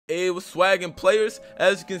Hey, what's swaggin' players?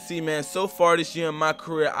 As you can see, man, so far this year in my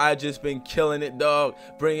career, I just been killing it, dog.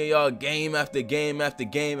 Bringing y'all game after game after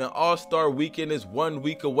game, and All-Star Weekend is 1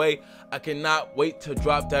 week away. I cannot wait to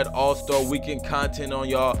drop that All-Star Weekend content on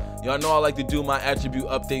y'all. Y'all know I like to do my attribute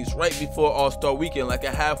updates right before All-Star Weekend, like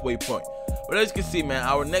a halfway point. But as you can see, man,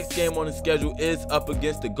 our next game on the schedule is up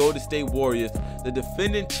against the Golden State Warriors, the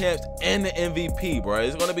defending champs and the MVP, bro.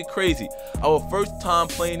 It's gonna be crazy. Our first time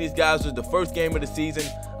playing these guys was the first game of the season.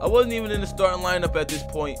 I wasn't even in the starting lineup at this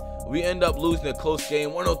point. We end up losing a close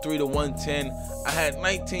game, 103 to 110. I had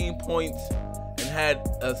 19 points and had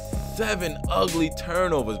 7 ugly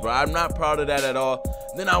turnovers, bro. I'm not proud of that at all.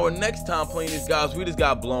 Then our next time playing these guys, we just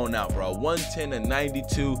got blown out, bro. 110 to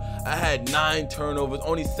 92. I had 9 turnovers,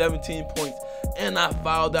 only 17 points, and I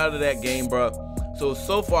fouled out of that game, bro.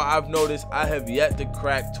 So far I've noticed I have yet to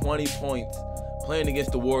crack 20 points playing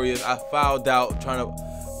against the Warriors. I fouled out trying to,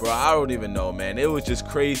 bro, I don't even know, man. It was just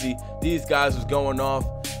crazy. These guys was going off,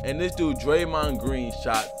 and this dude Draymond Green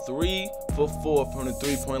shot 3 for 4 from the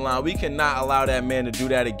three-point line. We cannot allow that man to do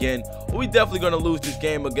that again. We definitely gonna lose this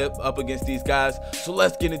game up against these guys. So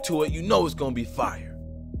let's get into it. You know it's gonna be fire.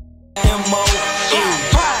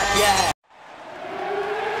 Yeah.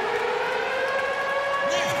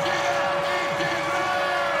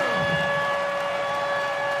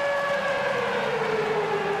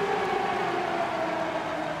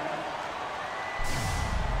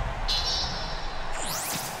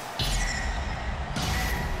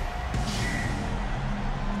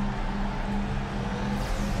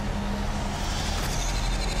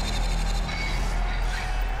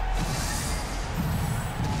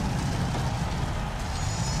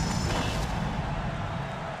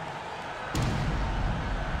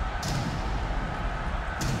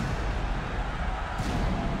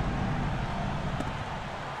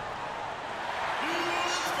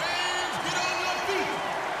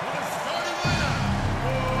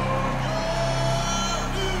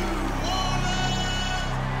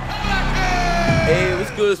 Hey,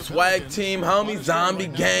 what's good, swag team, homies, zombie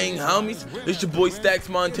gang, homies? It's your boy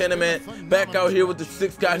StaxMontana, man. Back out here with the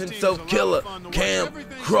 6 guy himself, killer, Cam,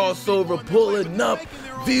 crossover, pulling up,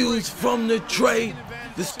 views from the tray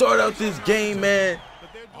to start out this game, man.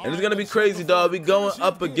 And it's gonna be crazy, dog. We going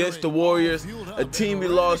up against the Warriors, a team we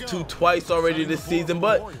lost to twice already this season,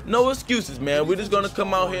 but no excuses, man. We're just gonna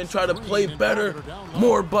come out here and try to play better,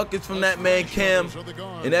 more buckets from that man Cam.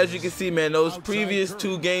 And as you can see, man, those previous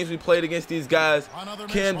 2 games we played against these guys,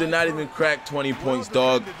 Cam did not even crack 20 points,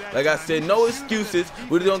 dog. Like I said, no excuses.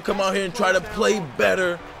 We're just gonna come out here and try to play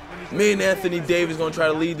better. Me and Anthony Davis gonna try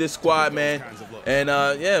to lead this squad, man. And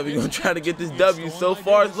yeah, we're gonna try to get this W. So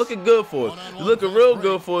far, it's looking good for us. It's looking real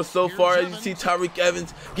good for us so far. As you see, Tyreke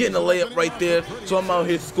Evans getting a layup right there. So I'm out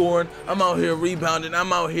here scoring. I'm out here rebounding.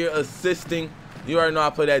 I'm out here assisting. You already know I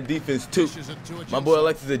play that defense too. My boy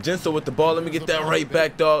Alexis Agenso with the ball. Let me get that right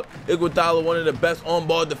back, dog. Iguodala, one of the best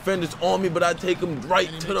on-ball defenders on me, but I take him right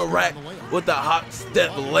to the rack with a hot step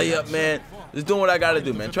layup, man. Just doing what I gotta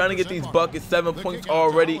do, man. Trying to get these buckets, 7 points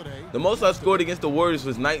already. The most I scored against the Warriors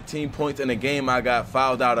was 19 points in a game I got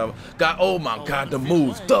fouled out of. Oh my God, the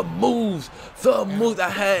moves. I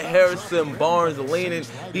had Harrison Barnes leaning.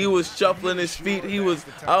 He was shuffling his feet.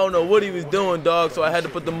 I don't know what he was doing, dog. So I had to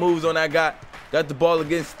put the moves on that guy. Got the ball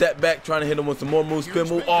again, step back, trying to hit him with some more moves, spin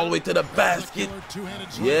move all the way to the basket.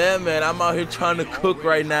 Yeah, man, I'm out here trying to cook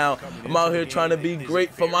right now. I'm out here trying to be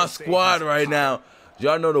great for my squad right now.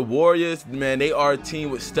 Y'all know the Warriors, man, they are a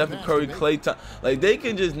team with Stephen Curry, Klay Thompson. Like, they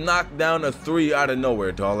can just knock down a 3 out of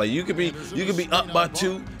nowhere, dog. Like, you could be up by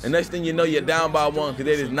 2, and next thing you know, you're down by 1 because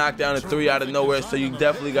they just knocked down a 3 out of nowhere. So you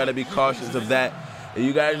definitely got to be cautious of that. And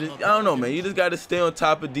you gotta just, I don't know, man. You just gotta stay on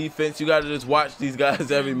top of defense. You gotta just watch these guys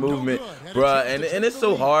every movement, bruh. And it's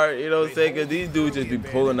so hard, you know what I'm saying? Cause these dudes just be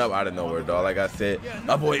pulling up out of nowhere, dog. Like I said,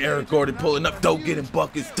 my boy Eric Gordon pulling up, dope, getting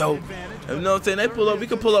buckets, dope. You know what I'm saying? They pull up, we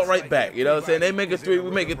can pull up right back. You know what I'm saying? They make a 3, we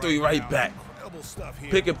make a 3 right back.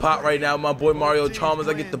 Pick and pop right now, my boy Mario Chalmers.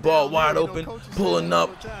 I get the ball wide open, pulling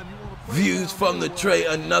up. Views from the tray,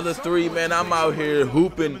 another 3, man. I'm out here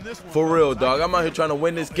hooping for real, dog. I'm out here trying to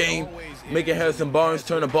win this game, making Harrison Barnes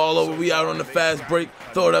turn the ball over. We out on the fast break,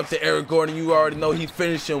 throw it up to Eric Gordon. You already know he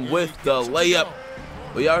finishing with the layup.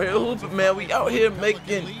 We out here hooping, man. We out here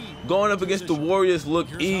going up against the Warriors look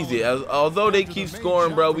easy. Although they keep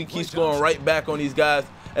scoring, bro, we keep scoring right back on these guys.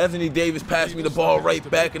 Anthony Davis passed me the ball right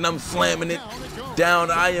back, and I'm slamming it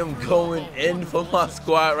down. I am going in for my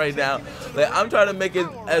squad right now. Like, I'm trying to make it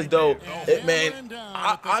as though,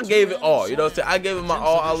 I gave it all. You know what I'm saying? I gave it my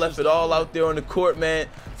all. I left it all out there on the court, man.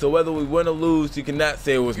 So whether we win or lose, you cannot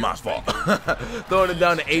say it was my fault. Throwing it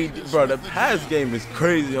down to AD, bro. The pass game is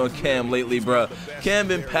crazy on Cam lately, bro. Cam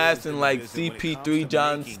been passing like CP3,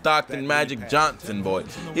 John Stockton, Magic Johnson, boy.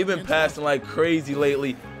 He been passing like crazy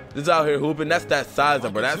lately. This out here hooping. That's that size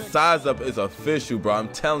up, bro. That size up is official, bro. I'm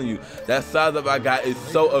telling you, that size up I got is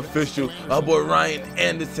so official. Our boy Ryan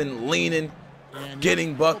Anderson leaning,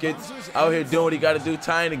 getting buckets, out here doing what he got to do,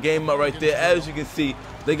 tying the game up right there. As you can see,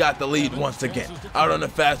 they got the lead once again. Out on the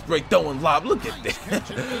fast break, throwing lob. Look at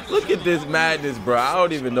this. Look at this madness, bro. I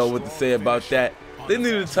don't even know what to say about that. They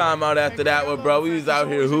needed a timeout after that one, bro. We was out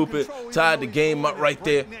here hooping, tied the game up right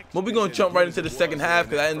there. But we're going to jump right into the second half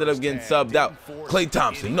because I ended up getting subbed out. Klay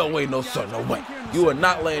Thompson, no way, no sir, no way. You are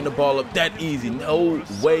not laying the ball up that easy. No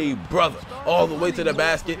way, brother. All the way to the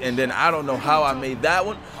basket, and then I don't know how I made that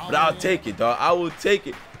one, but I'll take it, dog. I will take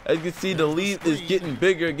it. As you can see, the lead is getting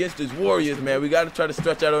bigger against these Warriors, man. We got to try to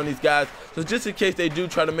stretch out on these guys. So just in case they do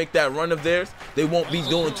try to make that run of theirs, they won't be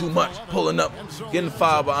doing too much. Pulling up, getting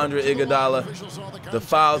fouled by Andre Iguodala. The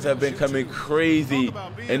fouls have been coming crazy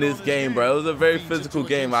in this game, bro. It was a very physical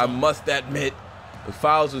game, I must admit. The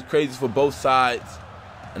fouls was crazy for both sides.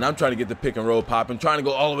 And I'm trying to get the pick and roll popping, trying to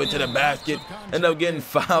go all the way to the basket, end up getting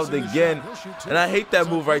fouled again. And I hate that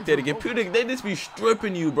move right there. The computer, they just be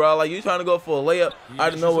stripping you, bro. Like, you trying to go for a layup,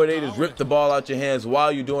 out of nowhere, they just rip the ball out your hands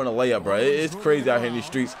while you're doing a layup, bro. It's crazy out here in these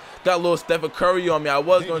streets. Got a little Stephen Curry on me. I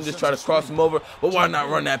was going to just try to cross him over, but why not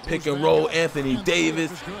run that pick and roll? Anthony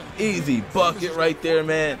Davis, easy bucket right there,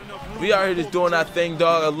 man. We out here just doing our thing,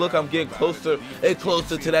 dog. Look, I'm getting closer and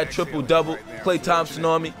closer to that triple-double. Klay Thompson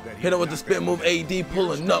on me. Hit him with the spin move. AD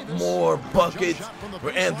pulling up more buckets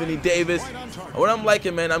for Anthony Davis. What I'm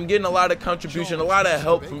liking, man, I'm getting a lot of contribution, a lot of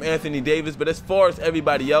help from Anthony Davis. But as far as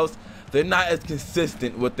everybody else, they're not as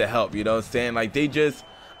consistent with the help. You know what I'm saying? Like, they just,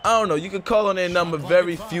 I don't know. You can call on their number,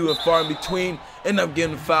 very few and far in between. End up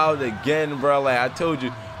getting fouled again, bro. Like I told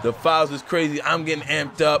you, the fouls is crazy. I'm getting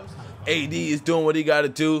amped up. AD is doing what he got to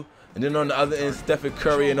do. And then on the other end, Stephen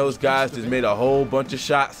Curry and those guys just made a whole bunch of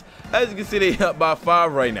shots. As you can see, they up by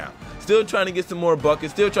 5 right now. Still trying to get some more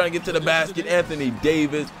buckets. Still trying to get to the basket. Anthony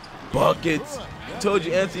Davis, buckets. I told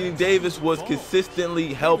you Anthony Davis was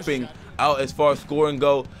consistently helping out as far as scoring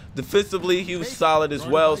go. Defensively, he was solid as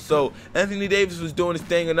well. So Anthony Davis was doing his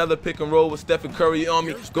thing. Another pick and roll with Stephen Curry on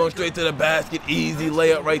me, going straight to the basket. Easy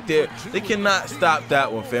layup right there. They cannot stop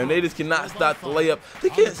that one, fam. They just cannot stop the layup. They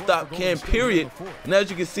can't stop Cam, period. And as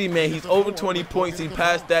you can see, man, he's over 20 points. He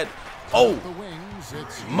passed that. Oh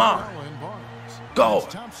my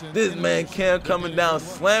God, this man Cam coming down,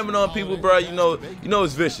 slamming on people, bro. You know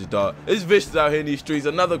it's vicious, dog. It's vicious out here in these streets.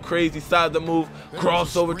 Another crazy side of the move,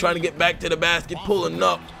 crossover, trying to get back to the basket, pulling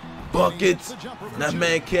up buckets. That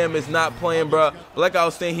man Cam is not playing, bro. Like I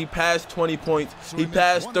was saying, he passed 20 points, he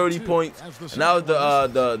passed 30 points, and that was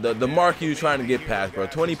the mark he was trying to get past, bro.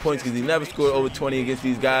 20 points because he never scored over 20 against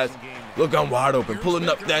these guys. Look, I'm wide open, pulling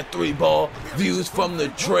up that 3-ball. Views from the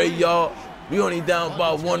tray, y'all. We only down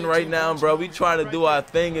by 1 right now, bro. We trying to do our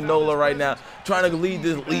thing in NOLA right now. Trying to lead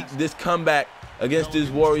this comeback against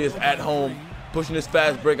these Warriors at home. Pushing this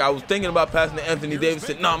fast break. I was thinking about passing to Anthony Davis.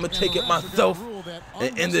 Said, no, I'm going to take it myself.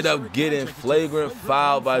 And ended up getting flagrant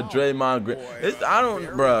foul by Draymond Green. I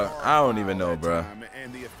don't even know, bro.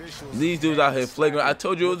 These dudes out here flagrant. I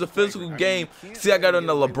told you it was a physical game. See, I got on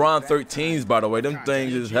the LeBron 13s, by the way. Them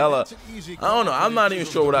things is hella. I don't know. I'm not even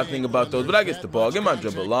sure what I think about those, but I get the ball. Get my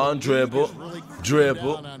dribble on.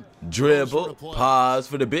 Dribble. Pause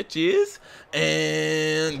for the bitches.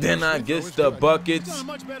 And then I get the buckets.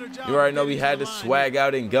 You already know we had to swag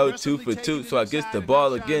out and go 2 for 2. So I get the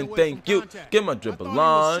ball again. Thank you. Get my dribble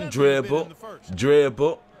on. Dribble.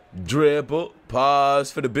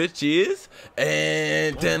 Pause for the bitches.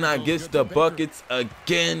 And then I get the buckets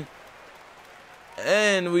again.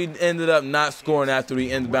 And we ended up not scoring after we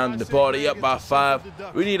inbounded the ball. They up by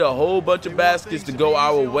 5. We need a whole bunch of baskets to go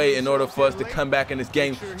our way in order for us to come back in this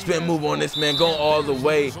game. Spin move on this man, going all the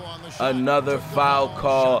way. Another foul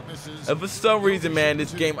call. And for some reason, man,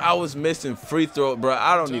 this game, I was missing free throw, bro.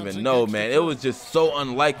 I don't even know, man. It was just so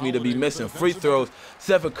unlike me to be missing free throws.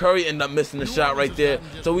 Stephen Curry ended up missing the shot right there.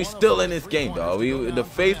 So we still in this game, dog. The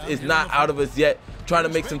faith is not out of us yet. Trying to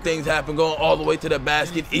make some things happen, going all the way to the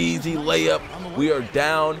basket. Easy layup. We are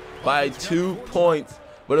down by 2 points.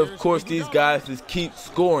 But of course, these guys just keep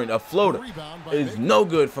scoring. A floater is no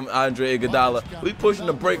good from Andre Iguodala. We pushing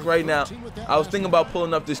the break right now. I was thinking about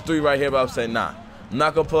pulling up this 3 right here, but I was saying, nah. I'm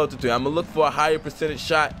not going to pull up the 3. I'm going to look for a higher percentage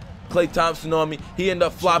shot. Klay Thompson on me. He ended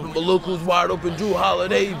up flopping, but look who's wide open. Jrue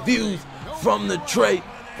Holiday views from the tray.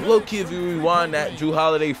 Low-key, if you rewind that, Jrue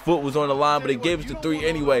Holiday's foot was on the line, but they gave us the 3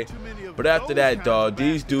 anyway. But after that, dog,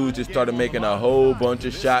 these dudes just started making a whole bunch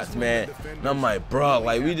of shots, man. And I'm like, bro,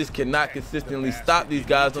 like, we just cannot consistently stop these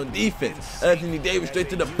guys on defense. Anthony Davis straight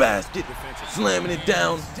to the basket, slamming it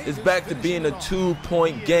down. It's back to being a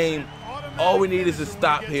 2-point game. All we need is a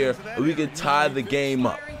stop here, and we can tie the game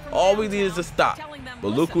up. All we need is a stop. But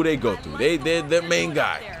look who they go through. They're their main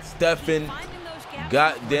guy, Stephen,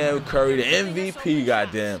 goddamn Curry, the MVP,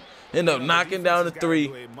 goddamn. End up knocking down the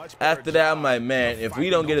 3. After that, I'm like, man, if we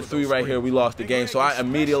don't get a 3 right here, we lost the game. So I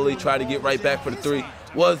immediately tried to get right back for the 3.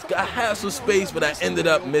 I had some space, but I ended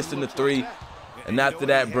up missing the 3. And after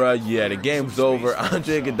that, bro, yeah, the game's over.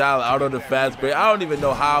 Andre Iguodala out on the fast break. I don't even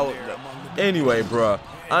know how. Anyway, bro,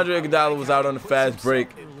 Andre Iguodala was out on the fast break.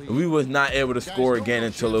 We was not able to score again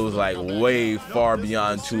until it was like way far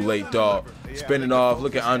beyond too late, dog. Spinning off.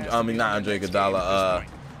 Look at not Andre Iguodala.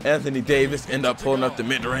 Anthony Davis end up pulling up the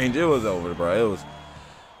mid-range. It was over, bro.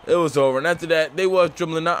 It was over. And after that, they was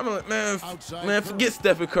dribbling out. I'm like, man, forget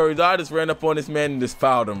Stephen Curry. I just ran up on this man and just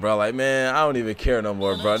fouled him, bro. Like, man, I don't even care no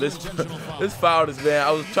more, bro. This foul, this man. I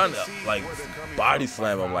was trying to like body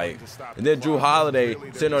slam him, like. And then Jrue Holiday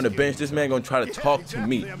sitting on the bench. This man gonna try to talk to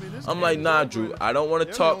me. I'm like, nah, Jrue. I don't want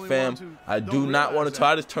to talk, fam. I do not want to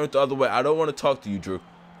talk. I just turned the other way. I don't want to talk to you, Jrue.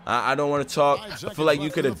 I don't want to talk. I feel like you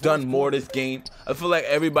could have done more this game. I feel like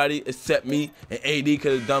everybody except me and AD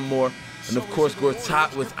could have done more. And of course,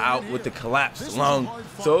 Gortat was out with the collapsed lung.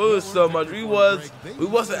 So it was so much. We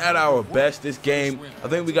wasn't at our best this game. I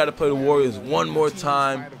think we got to play the Warriors one more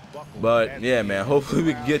time. But yeah, man, hopefully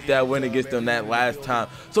we can get that win against them that last time,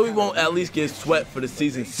 so we won't at least get swept for the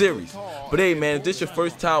season series. But hey, man, if this is your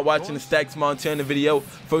first time watching the StaxMontana video,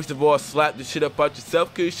 first of all, slap the shit up out yourself,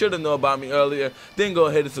 because you should have known about me earlier. Then go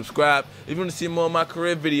ahead and subscribe. If you want to see more of my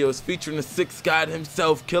career videos featuring the sixth god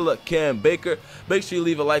himself, Killer Cam Baker, make sure you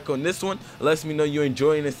leave a like on this one. It lets me know you're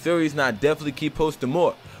enjoying the series, and I definitely keep posting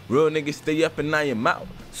more. Real niggas stay up and now you're out.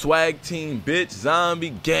 Swag team, bitch, zombie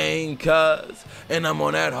gang, cuz. And I'm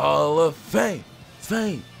on that Hall of Fame.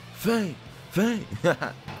 Fame.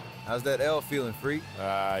 How's that L feeling, freak?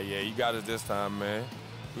 Yeah, you got us this time, man.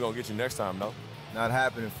 We're gonna get you next time, though. Not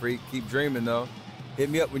happening, freak. Keep dreaming, though. Hit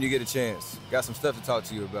me up when you get a chance. Got some stuff to talk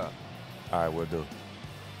to you about. All right, we'll do.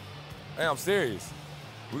 Hey, I'm serious.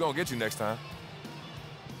 We're gonna get you next time.